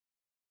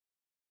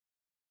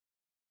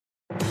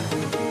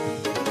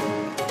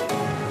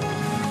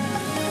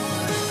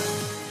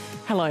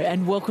Hello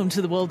and welcome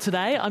to The World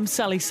Today. I'm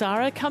Sally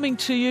Sara, coming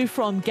to you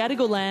from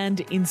Gadigal Land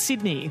in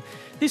Sydney.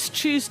 This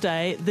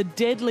Tuesday, the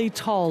deadly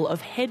toll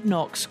of head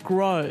knocks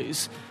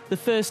grows. The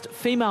first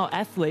female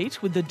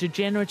athlete with the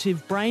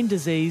degenerative brain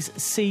disease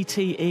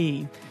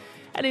CTE.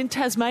 And in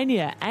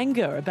Tasmania,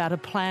 anger about a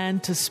plan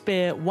to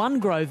spare one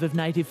grove of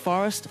native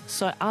forest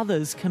so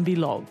others can be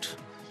logged.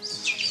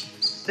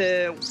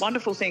 The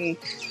wonderful thing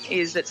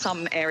is that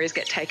some areas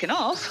get taken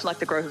off, like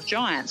the Grove of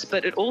Giants,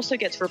 but it also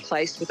gets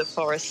replaced with a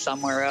forest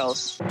somewhere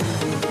else.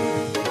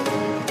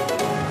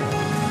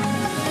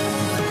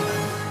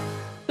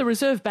 The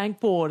Reserve Bank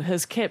Board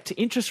has kept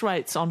interest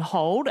rates on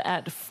hold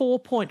at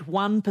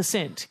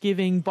 4.1%,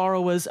 giving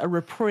borrowers a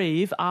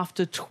reprieve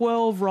after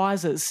 12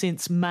 rises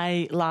since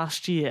May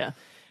last year.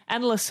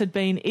 Analysts had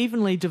been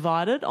evenly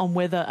divided on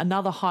whether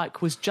another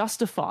hike was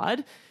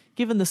justified,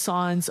 given the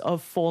signs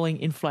of falling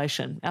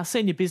inflation. Our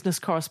senior business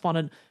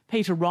correspondent,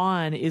 Peter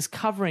Ryan, is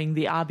covering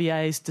the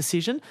RBA's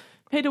decision.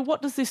 Peter,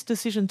 what does this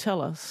decision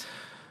tell us?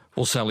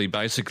 Well, Sally,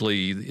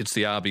 basically it's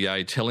the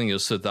RBA telling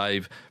us that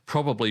they've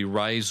probably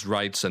raised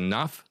rates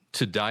enough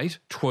to date,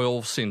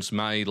 12 since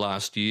May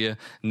last year.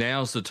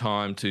 Now's the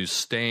time to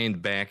stand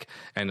back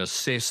and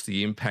assess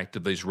the impact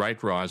of these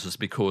rate rises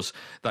because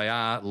they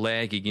are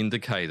lagging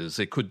indicators.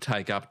 It could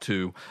take up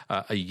to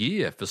a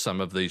year for some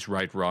of these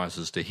rate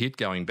rises to hit,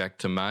 going back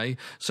to May.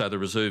 So the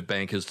Reserve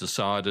Bank has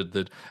decided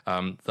that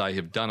they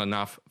have done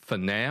enough for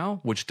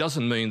now, which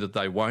doesn't mean that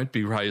they won't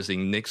be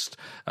raising next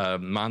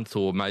month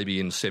or maybe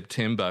in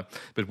September.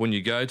 But when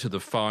you go to the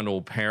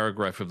final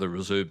paragraph of the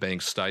Reserve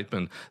Bank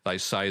statement, they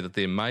say that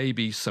there may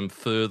be some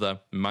further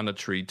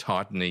monetary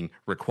tightening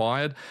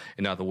required.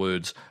 In other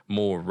words,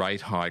 more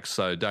rate hikes.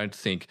 So don't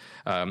think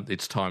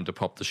it's time to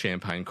pop the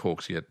champagne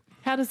corks yet.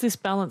 How does this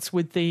balance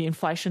with the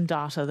inflation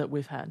data that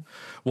we've had?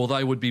 Well,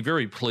 they would be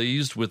very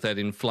pleased with that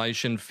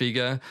inflation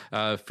figure.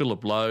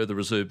 Philip Lowe, the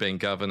Reserve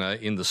Bank Governor,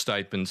 in the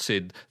statement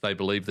said they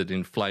believe that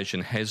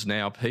inflation has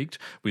now peaked.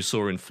 We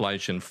saw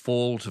inflation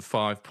fall to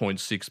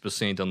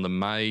 5.6% on the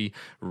May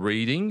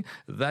reading.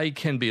 They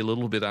can be a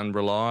little bit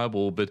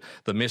unreliable, but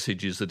the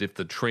message is that if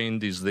the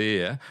trend is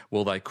there,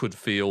 well, they could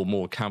feel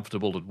more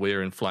comfortable at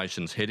where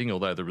inflation's heading,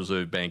 although the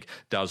Reserve Bank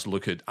does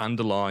look at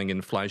underlying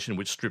inflation,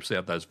 which strips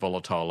out those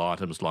volatile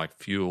items like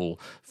fuel,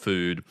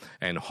 food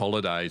and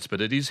holidays, but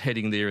it is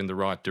heading there in the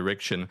right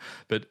direction.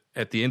 But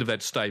at the end of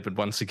that statement,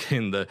 once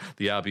again, the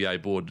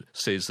RBA board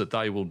says that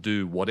they will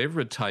do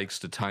whatever it takes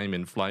to tame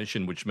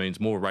inflation, which means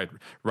more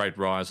rate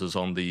rises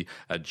on the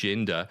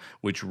agenda,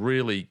 which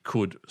really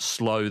could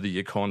slow the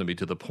economy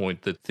to the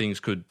point that things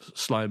could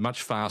slow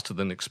much faster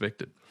than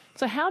expected.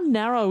 So how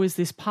narrow is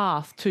this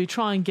path to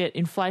try and get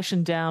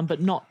inflation down but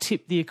not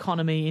tip the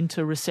economy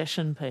into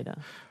recession, Peter?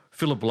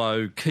 Philip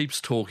Lowe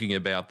keeps talking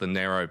about the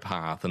narrow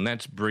path, and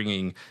that's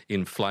bringing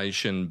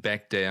inflation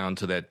back down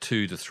to that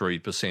 2 to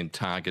 3%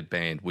 target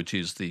band, which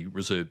is the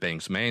Reserve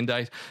Bank's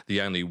mandate.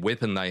 The only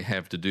weapon they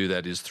have to do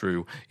that is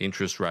through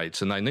interest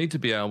rates, and they need to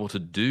be able to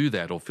do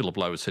that, or Philip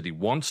Lowe said he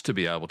wants to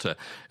be able to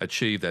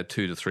achieve that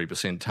 2 to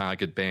 3%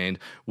 target band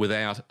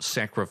without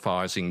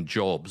sacrificing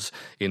jobs.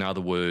 In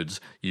other words,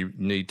 you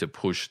need to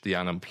push the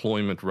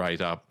unemployment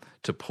rate up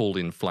to pull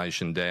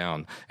inflation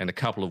down. And a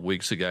couple of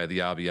weeks ago, the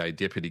RBA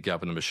Deputy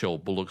Governor Michelle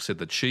Bullock said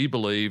that she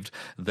believed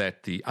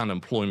that the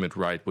unemployment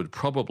rate would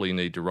probably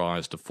need to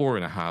rise to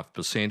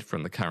 4.5%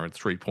 from the current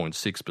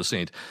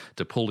 3.6%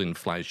 to pull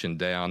inflation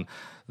down.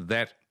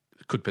 That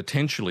could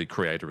potentially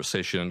create a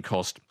recession and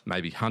cost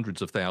maybe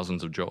hundreds of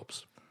thousands of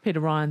jobs.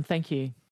 Peter Ryan, thank you.